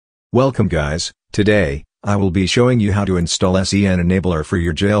Welcome guys, today, I will be showing you how to install SEN enabler for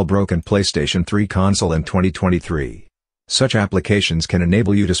your jailbroken PlayStation 3 console in 2023. Such applications can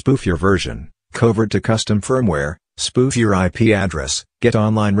enable you to spoof your version, covert to custom firmware, spoof your IP address, get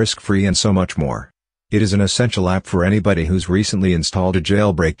online risk-free and so much more. It is an essential app for anybody who's recently installed a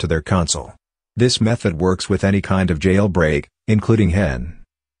jailbreak to their console. This method works with any kind of jailbreak, including HEN.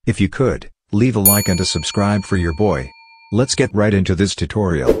 If you could, leave a like and a subscribe for your boy. Let's get right into this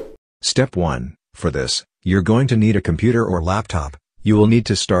tutorial. Step 1. For this, you're going to need a computer or laptop. You will need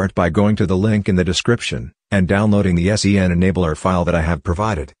to start by going to the link in the description, and downloading the SEN enabler file that I have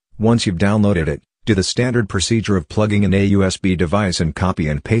provided. Once you've downloaded it, do the standard procedure of plugging in a USB device and copy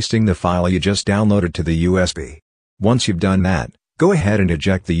and pasting the file you just downloaded to the USB. Once you've done that, go ahead and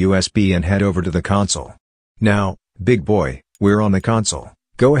eject the USB and head over to the console. Now, big boy, we're on the console.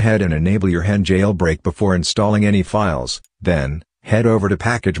 Go ahead and enable your HEN jailbreak before installing any files, then, head over to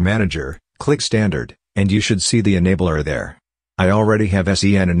Package Manager, click Standard, and you should see the enabler there. I already have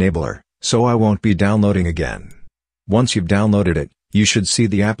SEN enabler, so I won't be downloading again. Once you've downloaded it, you should see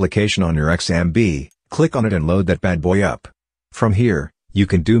the application on your XMB, click on it and load that bad boy up. From here, you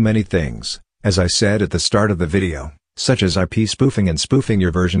can do many things, as I said at the start of the video, such as IP spoofing and spoofing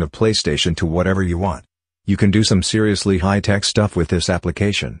your version of PlayStation to whatever you want. You can do some seriously high-tech stuff with this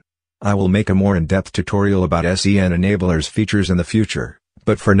application. I will make a more in-depth tutorial about SEN enabler's features in the future,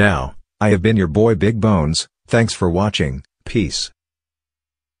 but for now, I have been your boy Big Bones. Thanks for watching, peace.